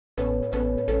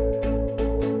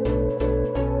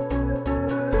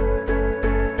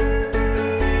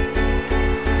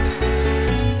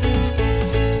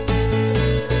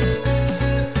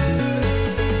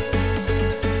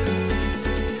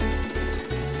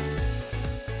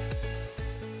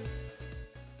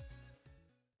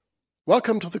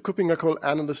Welcome to the KuppingerCole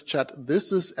Analyst Chat.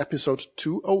 This is episode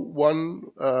 201.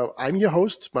 I'm your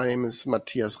host. My name is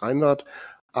Matthias Reinwarth.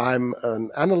 I'm an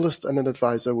analyst and an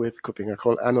advisor with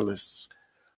KuppingerCole Analysts.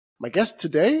 My guest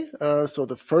today, so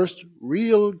the first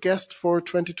real guest for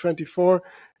 2024,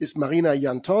 is Marina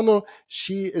Iantorno.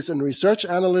 She is a research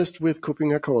analyst with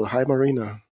KuppingerCole. Hi,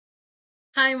 Marina.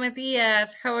 Hi,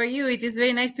 Matthias. How are you? It is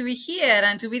very nice to be here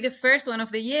and to be the first one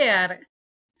of the year.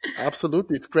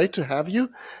 Absolutely. It's great to have you.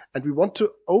 And we want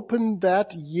to open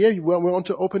that year. We want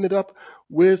to open it up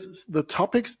with the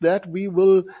topics that we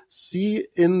will see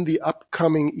in the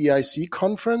upcoming EIC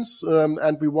conference.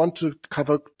 And we want to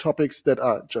cover topics that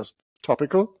are just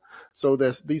topical. So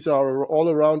these are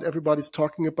all around. Everybody's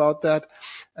talking about that.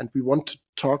 And we want to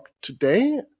talk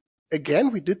today. Again,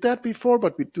 we did that before,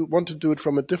 but we do want to do it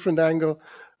from a different angle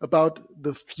about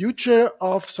the future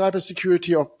of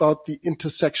cybersecurity, about the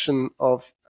intersection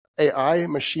of AI,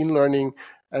 machine learning,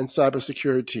 and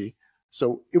cybersecurity.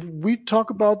 So if we talk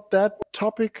about that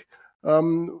topic,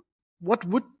 what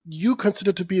would you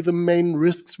consider to be the main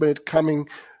risks when it coming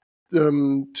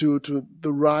to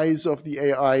the rise of the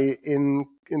AI in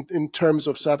terms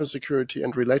of cybersecurity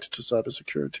and related to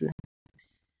cybersecurity?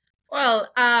 Well,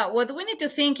 what we need to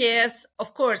think is,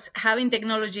 of course, having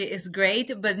technology is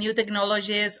great, but new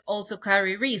technologies also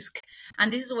carry risk.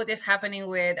 And this is what is happening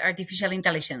with artificial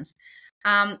intelligence.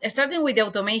 Starting with the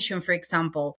automation, for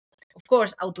example. Of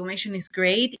course, automation is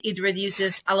great. It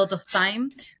reduces a lot of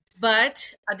time.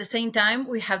 But at the same time,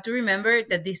 we have to remember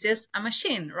that this is a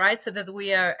machine, right? So that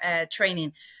we are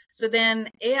training. So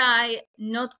then AI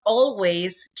not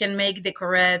always can make the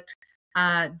correct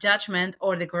judgment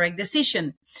or the correct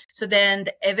decision. So then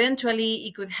eventually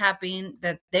it could happen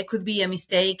that there could be a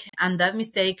mistake, and that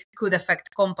mistake could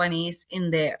affect companies in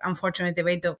the unfortunate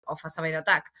debate of a cyber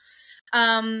attack.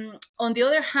 On the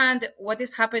other hand, what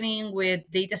is happening with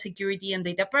data security and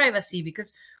data privacy?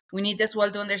 Because we need as well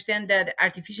to understand that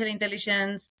artificial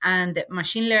intelligence and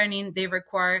machine learning, they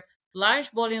require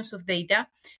large volumes of data.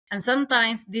 And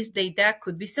sometimes this data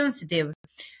could be sensitive,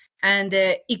 and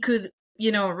it could,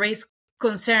 raise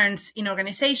concerns in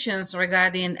organizations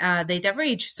regarding data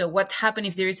breach. So what happens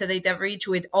if there is a data breach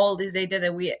with all this data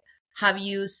that we have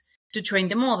used to train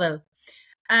the model?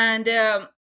 And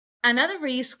another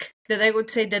risk that I would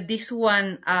say that this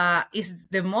one is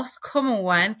the most common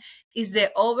one is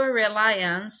the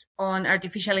over-reliance on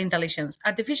artificial intelligence.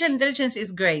 Artificial intelligence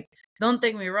is great. Don't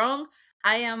take me wrong.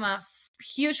 I am a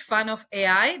huge fan of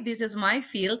AI. This is my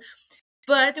field.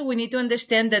 But we need to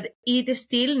understand that it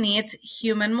still needs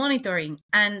human monitoring.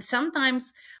 And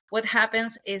sometimes what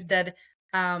happens is that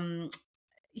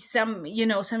some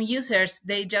users,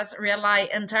 they just rely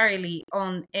entirely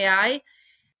on AI.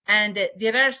 And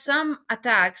there are some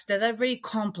attacks that are very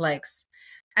complex.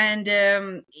 And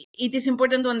it is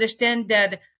important to understand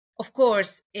that, of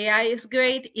course, AI is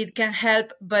great. It can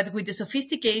help, but with the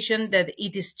sophistication that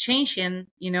it is changing,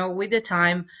 with the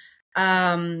time,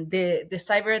 the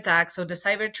cyber attacks or the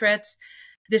cyber threats,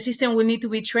 the system will need to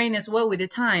be trained as well with the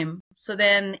time. So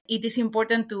then it is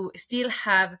important to still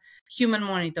have human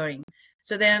monitoring.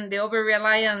 So then the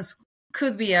over-reliance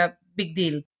could be a big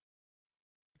deal.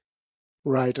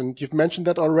 Right, and you've mentioned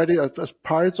that already as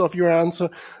parts of your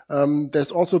answer.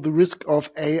 There's also the risk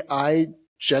of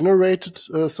AI-generated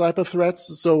cyber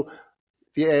threats. So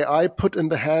the AI put in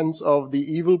the hands of the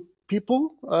evil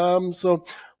people. So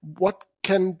what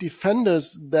can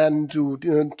defenders then do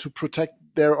to protect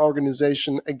their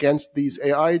organization against these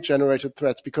AI-generated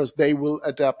threats? Because they will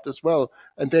adapt as well,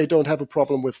 and they don't have a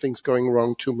problem with things going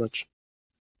wrong too much.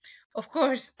 Of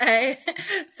course.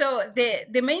 So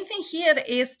the main thing here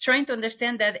is trying to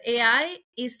understand that AI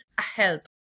is a help.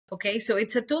 Okay, so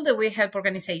it's a tool that will help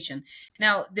organization.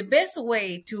 Now, the best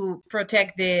way to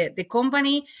protect the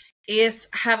company is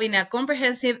having a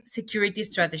comprehensive security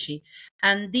strategy.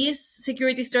 And this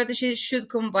security strategy should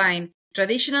combine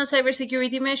traditional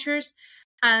cybersecurity measures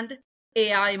and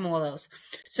AI models.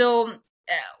 So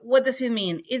what does it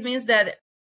mean? It means that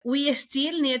we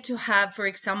still need to have, for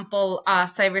example,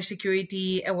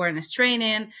 cybersecurity awareness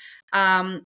training.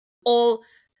 All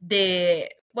the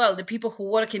people who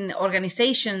work in the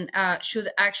organization should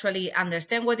actually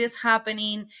understand what is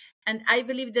happening. And I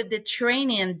believe that the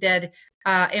training that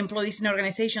employees in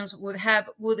organizations would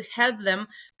help them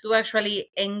to actually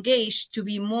engage, to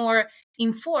be more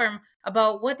informed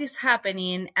about what is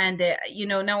happening. And,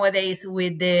 nowadays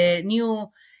with the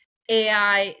new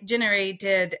AI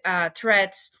generated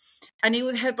threats, and it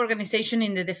would help organization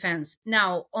in the defense.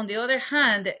 Now, on the other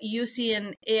hand,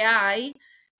 using AI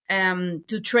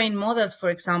to train models, for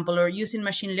example, or using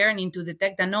machine learning to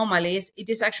detect anomalies, it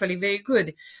is actually very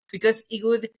good because it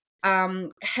would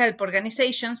help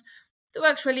organizations to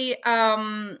actually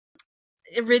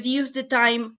reduce the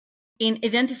time in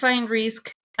identifying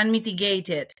risk and mitigate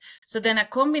it. So then a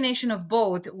combination of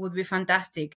both would be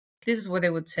fantastic. This is what I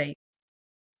would say.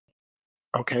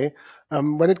 Okay.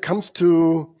 When it comes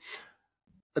to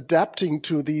adapting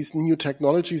to these new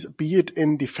technologies, be it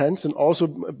in defense and also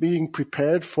being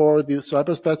prepared for the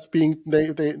cyber threats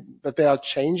that they are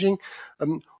changing,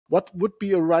 what would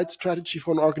be a right strategy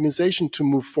for an organization to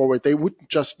move forward? They would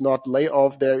just not lay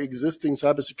off their existing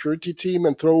cybersecurity team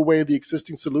and throw away the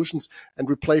existing solutions and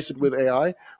replace it with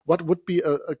AI. What would be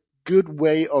a good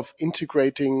way of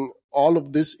integrating all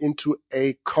of this into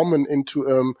a common,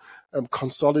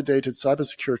 consolidated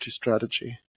cybersecurity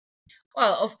strategy?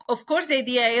 Well, of course, the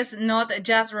idea is not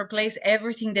just replace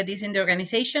everything that is in the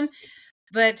organization,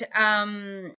 but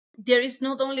there is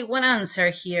not only one answer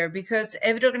here, because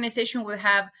every organization will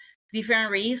have different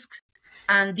risks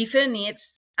and different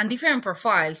needs and different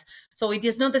profiles. So it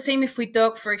is not the same if we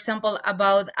talk, for example,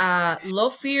 about a law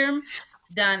firm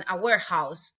than a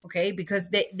warehouse, okay? Because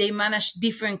they manage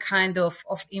different kind of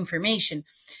information.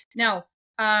 Now,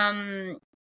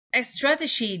 a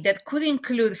strategy that could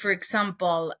include, for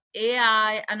example,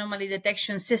 AI anomaly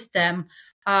detection system,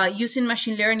 using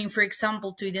machine learning, for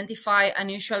example, to identify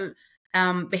unusual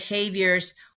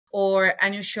behaviors or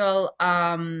unusual,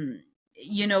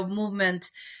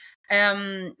 movement.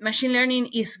 Machine learning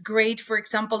is great, for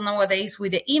example, nowadays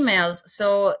with the emails.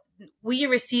 So we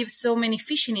receive so many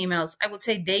phishing emails, I would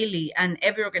say daily, and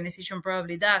every organization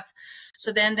probably does.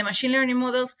 So then the machine learning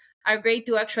models are great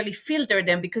to actually filter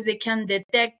them, because they can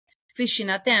detect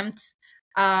phishing attempts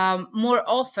more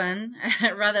often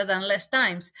rather than less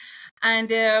times.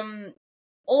 And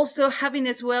also having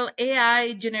as well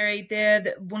AI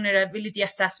generated vulnerability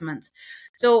assessments.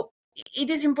 So it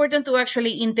is important to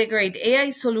actually integrate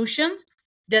AI solutions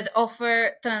that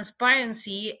offer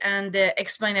transparency and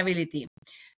explainability.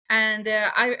 And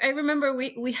I remember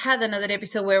we had another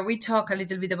episode where we talk a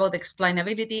little bit about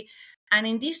explainability. And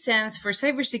in this sense, for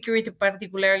cybersecurity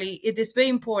particularly, it is very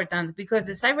important, because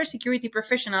the cybersecurity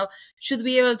professional should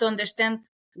be able to understand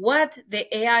what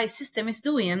the AI system is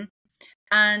doing,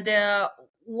 and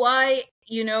why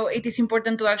it is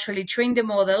important to actually train the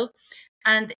model.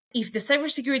 And if the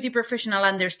cybersecurity professional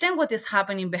understand what is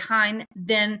happening behind,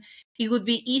 then it would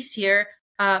be easier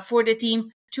for the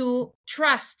team to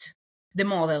trust the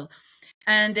model.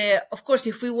 And of course,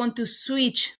 if we want to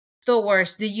switch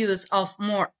towards the use of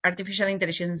more artificial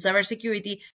intelligence in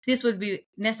cybersecurity, this will be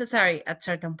necessary at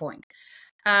certain point.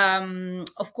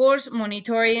 Of course,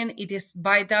 monitoring, it is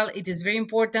vital, it is very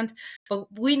important, but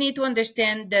we need to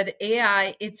understand that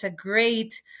AI, it's a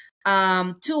great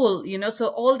tool, so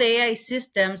all the AI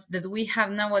systems that we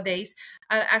have nowadays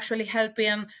are actually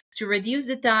helping to reduce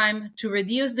the time, to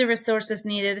reduce the resources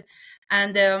needed.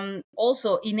 And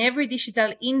also in every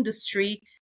digital industry,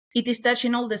 it is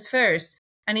touching all the spheres,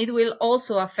 and it will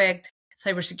also affect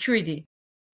cybersecurity.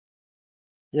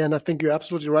 Yeah, and I think you're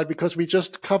absolutely right, because we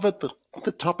just covered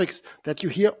the topics that you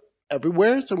hear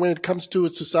everywhere. So when it comes to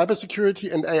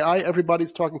cybersecurity and AI,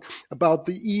 everybody's talking about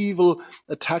the evil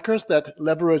attackers that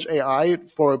leverage AI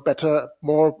for better,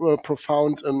 more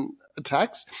profound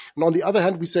attacks. And on the other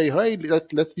hand, we say, hey,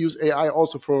 let's use AI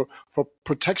also for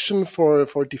protection, for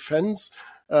defense.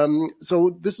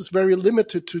 So this is very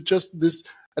limited to just this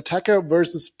attacker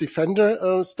versus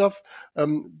defender stuff,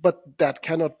 but that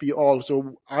cannot be all.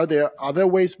 So are there other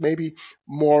ways, maybe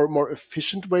more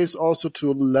efficient ways also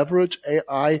to leverage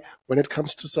AI when it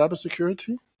comes to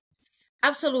cybersecurity?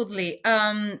 Absolutely.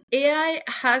 AI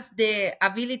has the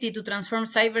ability to transform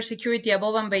cybersecurity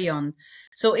above and beyond.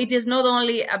 So it is not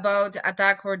only about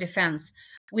attack or defense.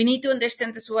 We need to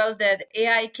understand as well that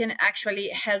AI can actually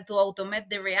help to automate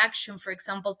the reaction, for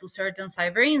example, to certain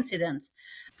cyber incidents.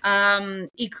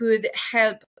 It could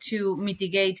help to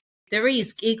mitigate the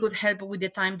risk. It could help with the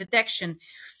time detection.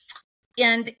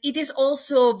 And it is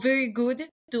also very good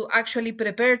to actually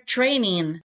prepare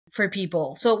training for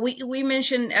people. So we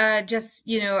mentioned just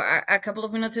a couple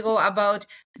of minutes ago about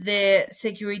the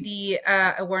security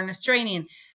awareness training,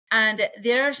 and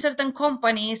there are certain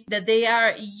companies that they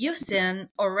are using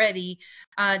already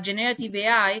generative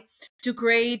AI to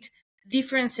create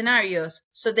different scenarios.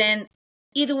 So then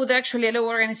it would actually allow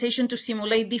organization to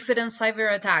simulate different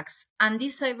cyber attacks, and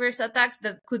these cyber attacks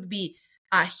that could be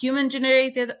human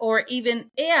generated or even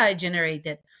AI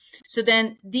generated. So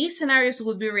then these scenarios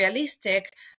would be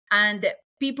realistic, and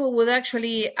people would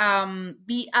actually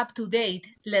be up to date,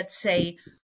 let's say,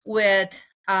 with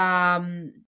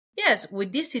yes,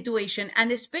 with this situation.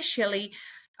 And especially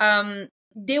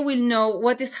they will know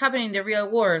what is happening in the real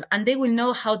world, and they will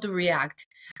know how to react.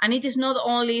 And it is not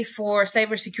only for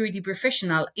cybersecurity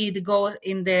professional, it goes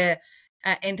in the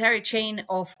entire chain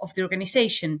of the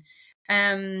organization.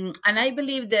 And I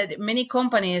believe that many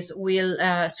companies will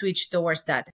switch towards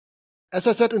that. As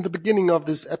I said in the beginning of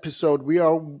this episode, we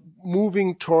are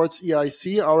moving towards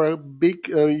EIC, our big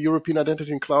European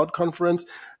Identity and Cloud conference,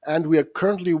 and we are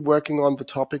currently working on the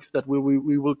topics that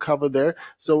we will cover there.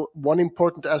 So one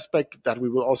important aspect that we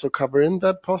will also cover in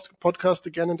that podcast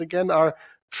again and again are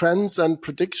trends and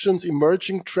predictions,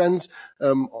 emerging trends.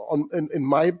 In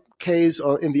my case,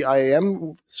 or in the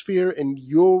IAM sphere, in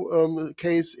your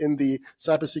case, in the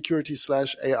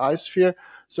cybersecurity/AI sphere.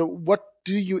 So what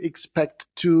do you expect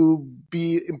to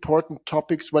be important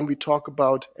topics when we talk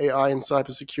about AI and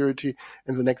cybersecurity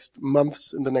in the next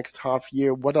months, in the next half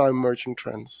year? What are emerging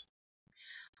trends?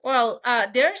 Well,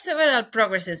 there are several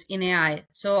progresses in AI.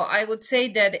 So I would say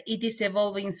that it is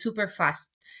evolving super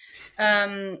fast.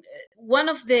 One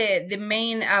of the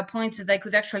main points that I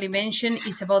could actually mention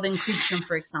is about encryption,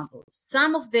 for example.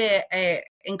 Some of the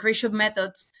encryption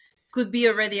methods could be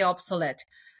already obsolete,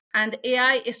 and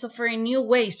AI is offering new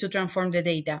ways to transform the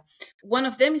data. One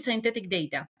of them is synthetic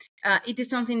data. It is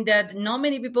something that not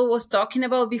many people was talking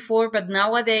about before, but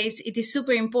nowadays it is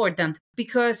super important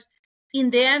because in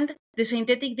the end, the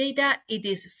synthetic data, it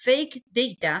is fake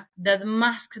data that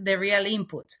masks the real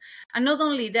inputs. And not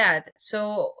only that,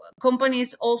 so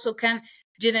companies also can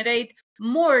generate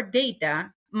more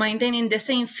data maintaining the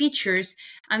same features,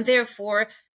 and therefore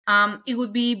it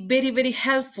would be very, very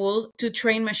helpful to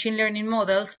train machine learning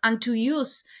models and to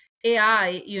use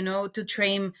AI, to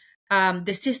train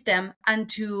the system and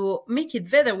to make it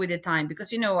better with the time.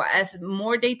 Because, as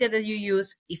more data that you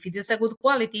use, if it is a good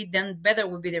quality, then better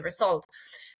will be the result.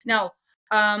 Now,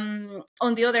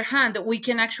 on the other hand, we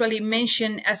can actually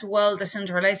mention as well the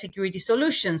centralized security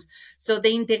solutions. So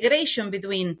the integration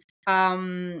between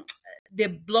the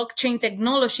blockchain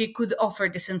technology could offer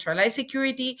decentralized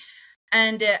security,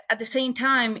 and at the same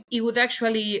time, it would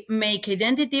actually make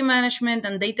identity management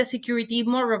and data security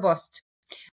more robust.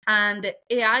 And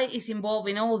AI is involved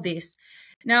in all this.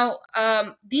 Now,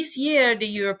 this year, the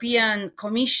European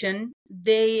Commission,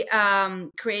 they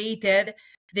created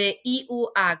the EU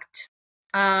Act.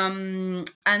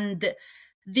 And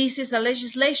this is a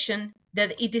legislation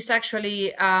that it is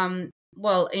actually,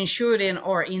 ensuring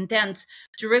or intends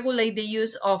to regulate the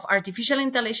use of artificial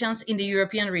intelligence in the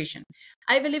European region.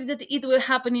 I believe that it will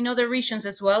happen in other regions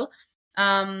as well.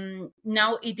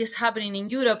 Now it is happening in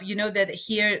Europe. You know that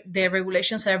here the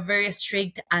regulations are very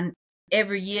strict, and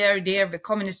every year they are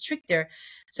becoming stricter.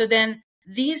 So then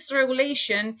this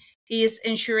regulation is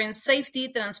ensuring safety,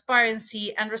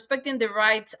 transparency, and respecting the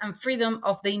rights and freedom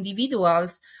of the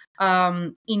individuals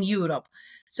in Europe.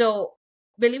 So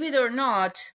believe it or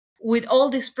not, with all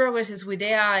these progresses with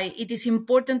AI, it is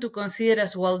important to consider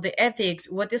as well the ethics,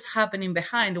 what is happening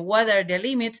behind, what are the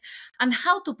limits, and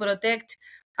how to protect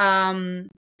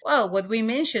what we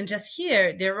mentioned just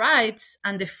here, the rights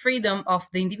and the freedom of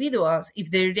the individuals if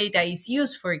their data is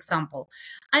used, for example.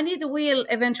 And it will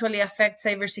eventually affect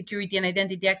cybersecurity and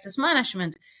identity access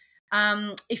management.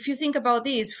 If you think about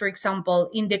this, for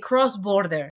example, in the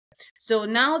cross-border, so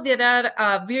now there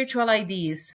are virtual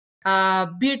IDs,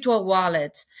 virtual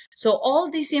wallets. So all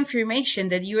this information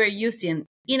that you are using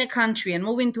in a country and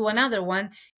moving to another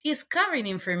one is carrying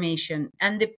information.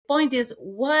 And the point is,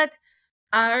 what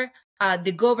are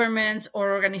the governments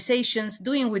or organizations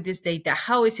doing with this data?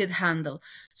 How is it handled?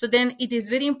 So then it is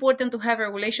very important to have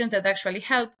regulations that actually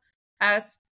help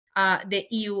as the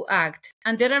EU Act.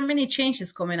 And there are many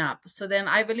changes coming up. So then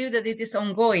I believe that it is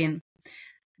ongoing.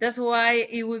 That's why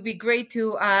it would be great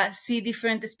to see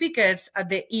different speakers at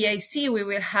the EIC. We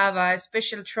will have a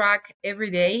special track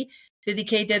every day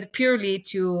dedicated purely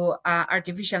to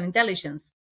artificial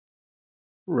intelligence.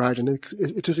 Right, and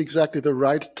it is exactly the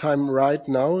right time right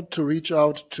now to reach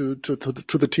out to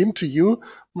the team, to you,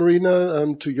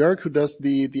 Marina, to Jörg, who does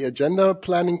the agenda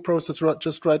planning process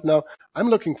just right now. I'm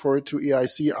looking forward to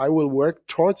EIC. I will work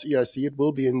towards EIC. It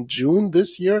will be in June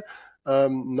this year,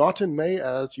 not in May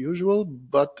as usual,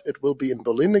 but it will be in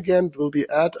Berlin again. It will be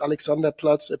at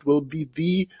Alexanderplatz. It will be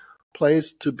the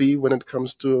place to be when it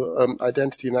comes to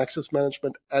identity and access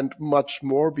management and much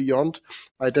more beyond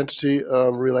identity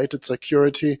related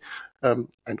security and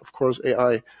of course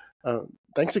AI.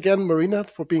 Thanks again, Marina,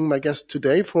 for being my guest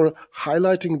today, for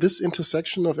highlighting this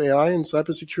intersection of AI and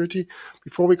cybersecurity.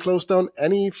 Before we close down,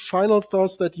 any final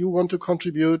thoughts that you want to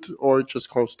contribute, or just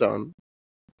close down?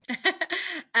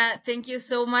 Thank you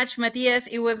so much, Matthias.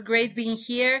 It was great being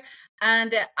here.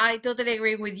 And I totally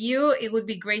agree with you. It would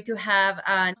be great to have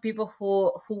people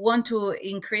who want to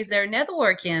increase their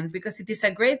networking, because it is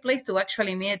a great place to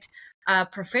actually meet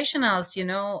professionals. You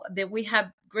know, that we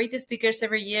have great speakers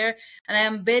every year. And I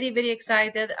am very, very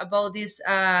excited about this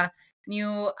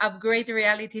new upgrade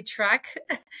reality track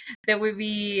that will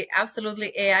be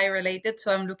absolutely AI related.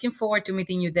 So I'm looking forward to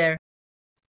meeting you there.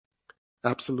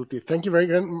 Absolutely. Thank you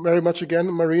very much again,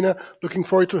 Marina. Looking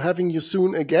forward to having you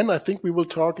soon again. I think we will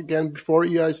talk again before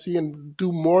EIC and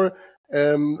do more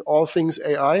all things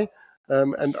AI.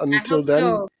 And I until hope then,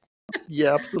 so.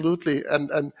 yeah, absolutely.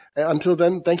 And until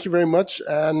then, thank you very much.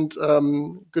 And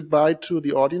goodbye to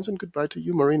the audience and goodbye to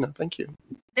you, Marina. Thank you.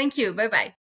 Thank you. Bye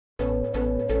bye.